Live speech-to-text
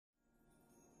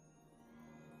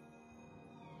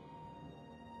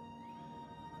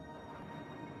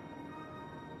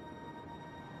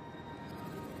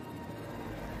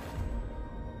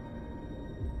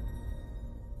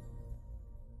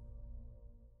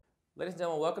Ladies and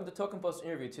gentlemen, welcome to TokenPost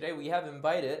interview. Today we have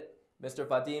invited Mr.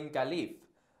 Vadim Galeev,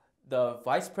 the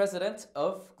Vice President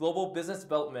of Global Business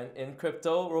Development in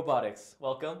Cryptorobotics.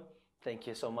 Welcome. Thank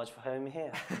you so much for having me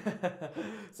here.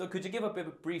 So could you give a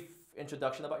brief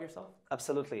introduction about yourself?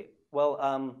 Absolutely. Well,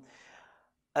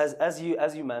 as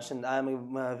you mentioned,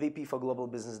 I'm a VP for Global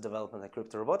Business Development at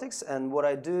Cryptorobotics, and what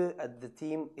I do at the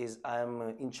team is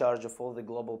I'm in charge of all the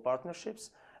global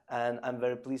partnerships. And I'm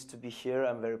very pleased to be here.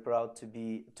 I'm very proud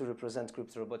to represent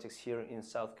Cryptorobotics here in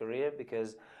South Korea,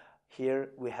 because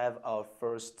here we have our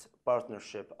first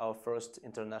partnership, our first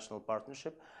international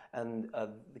partnership. And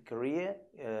the Korea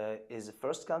is the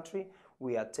first country.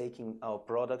 We are taking our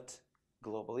product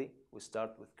globally. We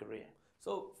start with Korea.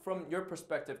 So from your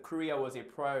perspective, Korea was a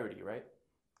priority, right?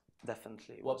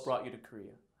 Definitely. What brought you to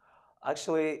Korea?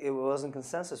 Actually, it was in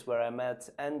Consensus where I met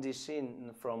Andy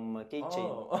Shin from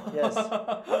KKEX를. Oh. Yes,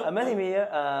 I met him here,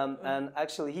 and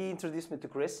actually he introduced me to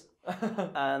Chris,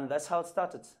 and that's how it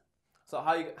started. So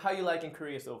how you liking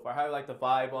Korea so far? How you like the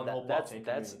vibe on the whole blockchain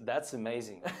community? That's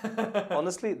amazing.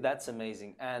 Honestly, that's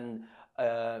amazing. And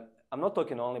I'm not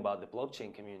talking only about the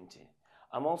blockchain community.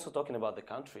 I'm also talking about the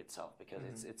country itself,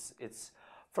 because it's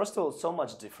first of all so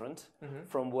much different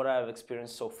from what I've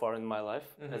experienced so far in my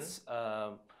life. It's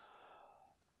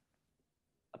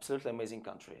absolutely amazing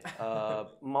country.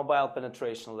 Mobile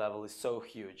penetration level is so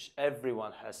huge.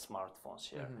 Everyone has smartphones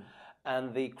here.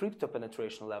 And the crypto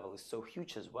penetration level is so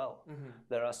huge as well.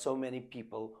 There are so many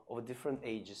people of different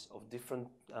ages, of different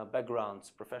backgrounds,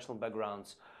 professional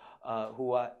backgrounds,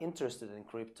 who are interested in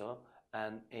crypto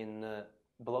and in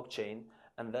blockchain.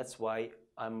 And that's why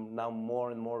I'm now more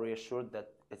and more reassured that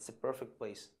it's a perfect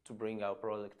place to bring our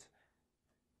product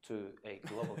to a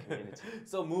global community.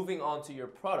 So moving on to your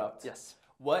product. Yes.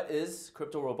 What is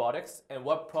Cryptorobotics, and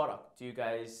what product do you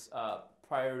guys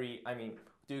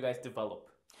do you guys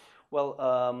develop?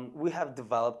 Well, we have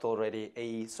developed already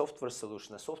a software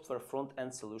solution, a software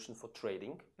front-end solution for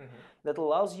trading that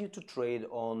allows you to trade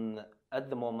on, at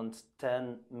the moment,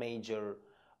 10 major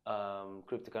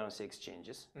cryptocurrency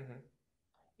exchanges,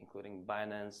 including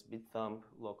Bainense, Bithumb,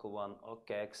 local one,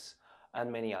 OKEX,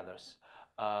 and many others.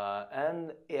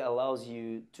 And it allows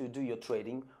you to do your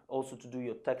trading, also to do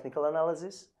your technical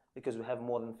analysis, because we have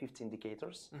more than 50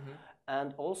 indicators.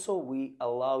 And also we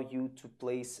allow you to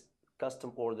place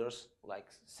custom orders like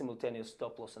simultaneous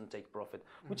stop loss and take profit,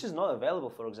 which is not available,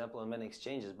 for example, on many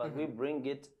exchanges, but we bring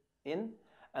it in,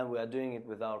 and we are doing it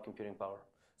with our computing power.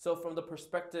 So from the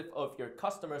perspective of your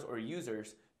customers or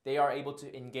users, they are able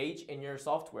to engage in your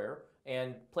software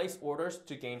and place orders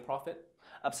to gain profit?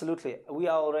 Absolutely. We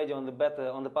are already on the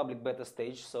public beta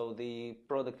stage, so the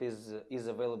product is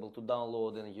available to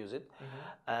download and use it.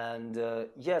 And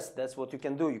yes, that's what you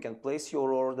can do. You can place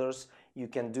your orders, you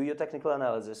can do your technical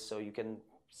analysis, so you can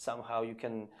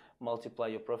multiply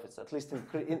your profits, at least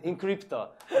in crypto,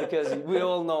 because we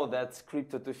all know that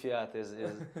crypto to fiat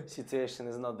situation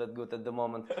is not that good at the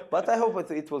moment. But I hope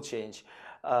it will change.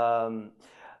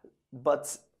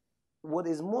 But what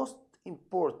is most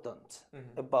important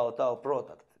about our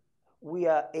product, we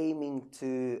are aiming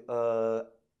to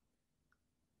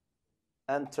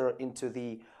enter into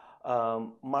the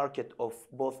market of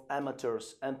both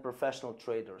amateurs and professional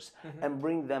traders and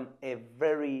bring them a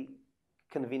very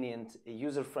convenient,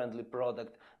 user-friendly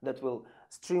product that will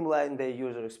streamline their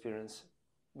user experience,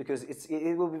 because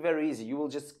it will be very easy. You will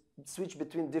just switch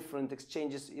between different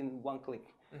exchanges in one click,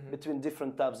 between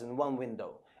different tabs in one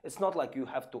window. It's not like you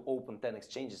have to open 10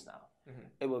 exchanges now.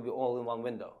 It will be all in one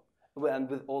window, and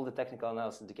with all the technical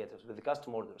analysis indicators, with the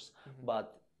custom orders.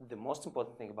 But the most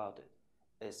important thing about it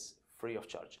is free of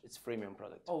charge. It's a freemium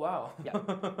product. Oh, wow. Yeah.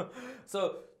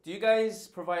 So do you guys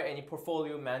provide any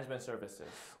portfolio management services?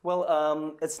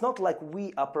 Well, it's not like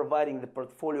we are providing the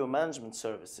portfolio management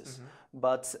services,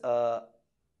 but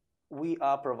we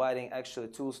are providing actually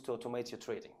tools to automate your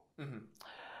trading.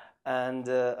 And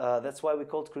that's why we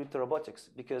call it Cryptorobotics,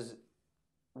 because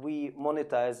we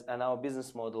monetize, and our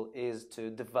business model is to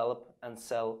develop and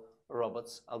sell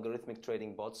robots, algorithmic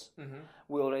trading bots.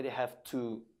 We already have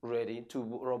two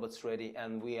robots ready,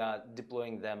 and we are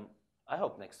deploying them, I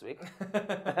hope, next week.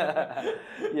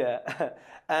 Yeah.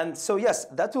 And so yes,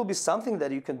 that will be something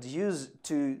that you can use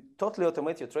to totally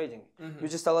automate your trading. You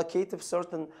just allocate a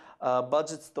certain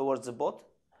budget towards the bot,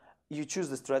 you choose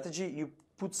the strategy, you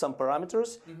put some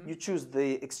parameters, you choose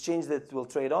the exchange that it will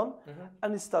trade on,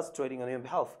 and it starts trading on your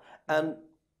behalf. And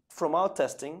from our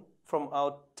testing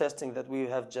that we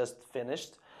have just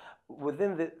finished,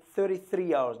 within the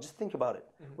 33 hours, just think about it,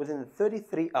 within the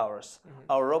 33 hours,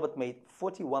 our robot made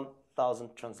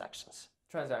 41,000 transactions.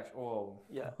 Whoa.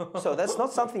 Yeah. So that's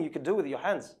not something you could do with your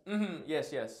hands.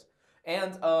 Yes, yes.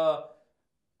 And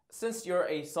since you're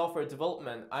a software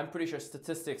development, I'm pretty sure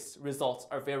statistics results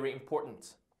are very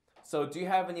important. So do you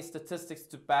have any statistics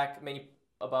to back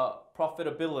about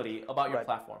profitability about your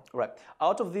platform? Right.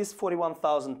 Out of these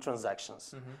 41,000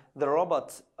 transactions, the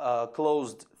robot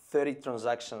closed 30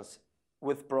 transactions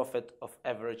with profit of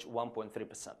average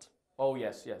 1.3%. Oh,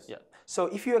 yes, yes. Yeah. So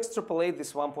if you extrapolate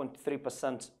this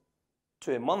 1.3%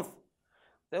 to a month,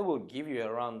 that will give you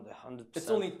around 100%. It's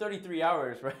only 33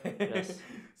 hours, right? Yes.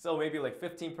 So maybe like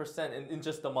 15% in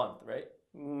just a month, right?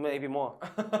 Maybe more.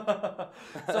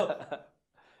 So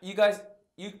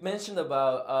you mentioned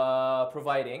about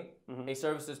providing a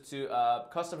services to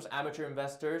customers, amateur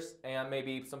investors, and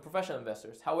maybe some professional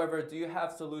investors. However, do you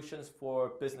have solutions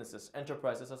for businesses,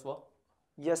 enterprises as well?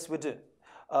 Yes, we do.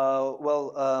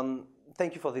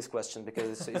 Thank you for this question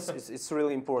because it's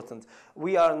really important.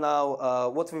 We are now,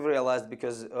 what we've realized,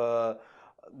 because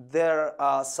there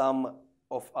are some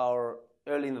of our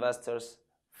early investors,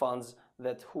 funds,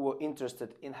 who were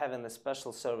interested in having a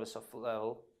special service of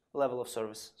level of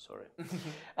service, sorry.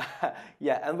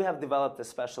 Yeah, and we have developed a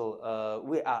special,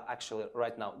 we are actually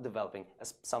right now developing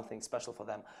something special for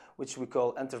them, which we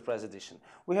call Enterprise Edition.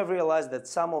 We have realized that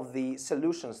some of the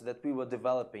solutions that we were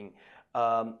developing,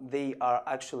 they are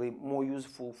actually more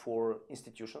useful for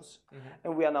institutions.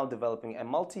 And we are now developing a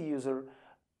multi-user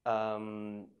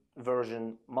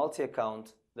version,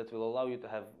 multi-account, that will allow you to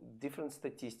have different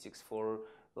statistics for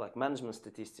like management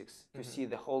statistics, to see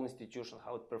the whole institution,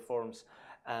 how it performs.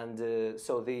 And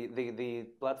so the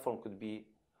platform could be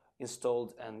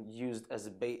installed and used as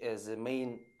a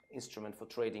main instrument for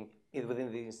trading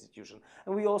within the institution.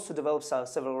 And we also developed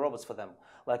several robots for them,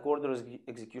 like order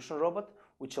execution robot,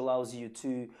 which allows you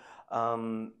to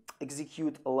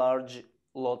execute large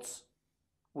lots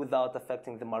without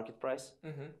affecting the market price,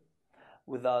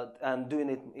 and doing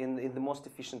it in the most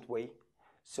efficient way.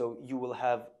 So you will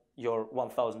have your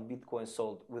 1,000 Bitcoin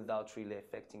sold without really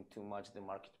affecting too much the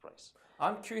market price.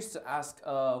 I'm curious to ask,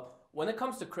 when it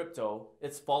comes to crypto,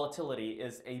 its volatility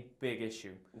is a big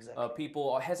issue. Exactly.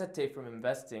 People hesitate from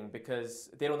investing because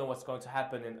they don't know what's going to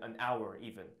happen in an hour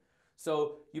even.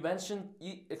 So you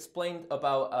explained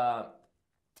about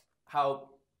how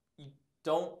you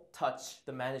don't touch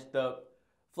the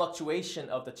fluctuation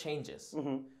of the changes.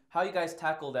 How you guys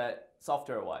tackle that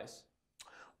software-wise?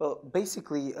 Well,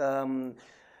 basically,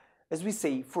 as we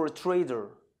say, for a trader,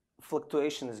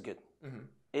 fluctuation is good.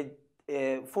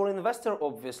 For an investor,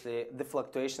 obviously, the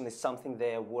fluctuation is something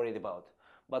they are worried about.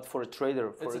 But for a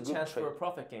trader, for it's a chance for a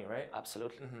profit gain, right?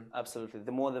 Absolutely, absolutely.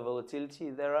 The more the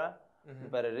volatility there are, the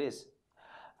better it is.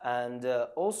 And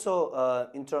also,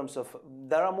 in terms of,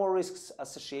 there are more risks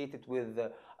associated with,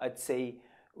 I'd say,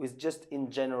 with just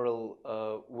in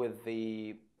general, with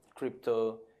the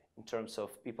crypto, in terms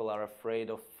of people are afraid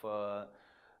of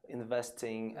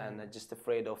investing and just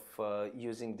afraid of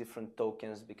using different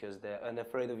tokens and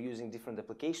afraid of using different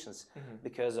applications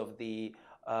because of the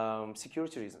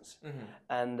security reasons.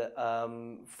 And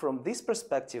from this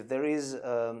perspective, there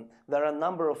are a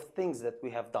number of things that we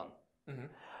have done.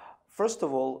 First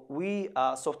of all, we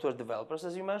are software developers,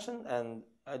 as you mentioned, and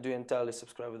I do entirely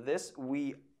subscribe with this.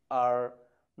 We are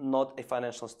not a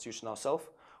financial institution ourselves.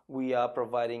 We are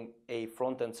providing a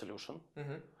front-end solution.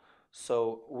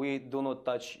 So we do not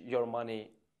touch your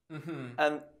money.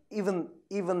 And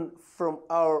even from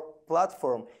our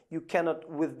platform, you cannot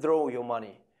withdraw your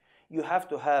money. You have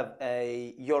to have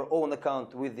your own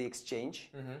account with the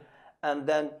exchange. And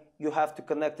then you have to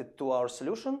connect it to our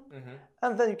solution.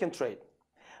 And then you can trade.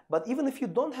 But even if you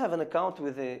don't have an account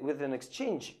with an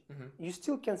exchange, you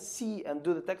still can see and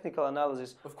do the technical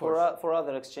analysis for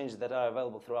other exchanges that are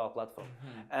available through our platform.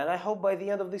 And I hope by the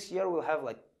end of this year, we'll have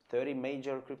like 30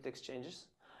 major crypto exchanges,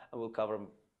 and we'll cover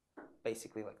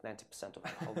basically like 90% of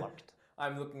the whole market.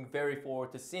 I'm looking very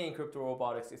forward to seeing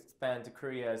Cryptorobotics expand to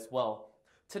Korea as well.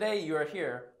 Today, you are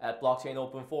here at Blockchain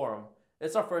Open Forum.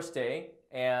 It's our first day,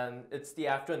 and it's the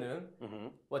afternoon.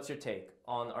 What's your take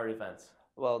on our event?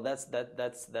 Well, that's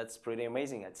pretty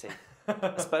amazing, I'd say.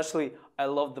 Especially, I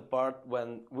love the part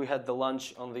when we had the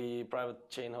lunch on the private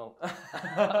chain hall.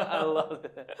 I love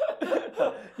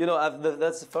it. You know,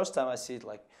 that's the first time I see it.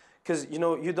 Like, because you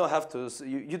know you don't have to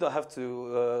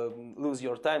lose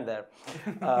your time there.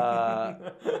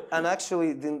 And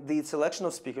actually, the selection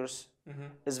of speakers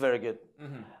is very good,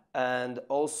 and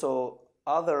also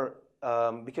other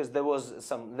because there was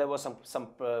some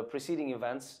preceding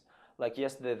events. Like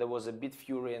yesterday, there was a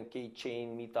Bitfury and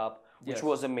K-Chain meetup, which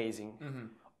was amazing.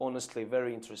 Honestly,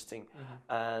 very interesting.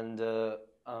 And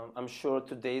I'm sure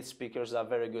today's speakers are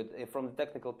very good. From the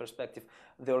technical perspective,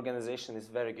 the organization is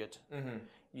very good.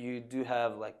 You do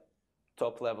have like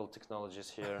top-level technologies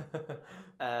here,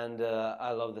 and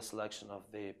I love the selection of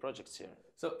the projects here.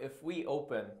 So if we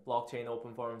open Blockchain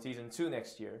Open Forum Season 2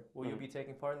 next year, will you be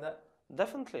taking part in that?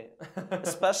 Definitely,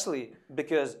 especially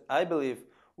because I believe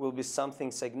will be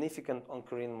something significant on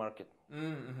Korean market.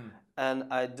 And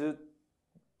I do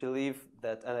believe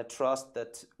that, and I trust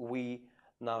that we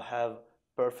now have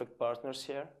perfect partners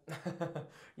here.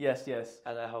 Yes, yes.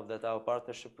 And I hope that our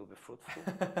partnership will be fruitful.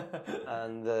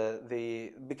 And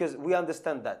because we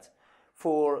understand that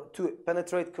to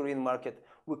penetrate Korean market,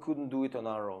 we couldn't do it on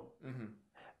our own.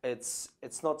 It's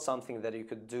not something that you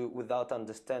could do without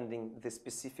understanding the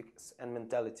specifics and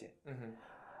mentality.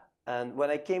 And when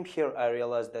I came here, I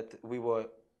realized that we were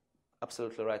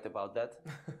absolutely right about that.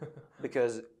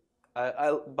 Because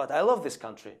but I love this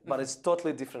country, but it's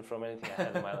totally different from anything I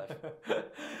had in my life.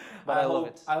 But I love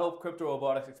it. I hope Crypto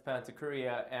Robotics expand to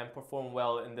Korea and perform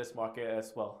well in this market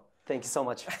as well. Thank you so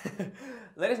much.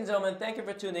 Ladies and gentlemen, thank you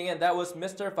for tuning in. That was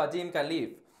Mr. Vadim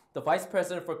Galeev, the Vice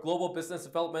President for Global Business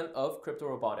Development of Crypto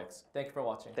Robotics. Thank you for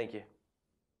watching. Thank you.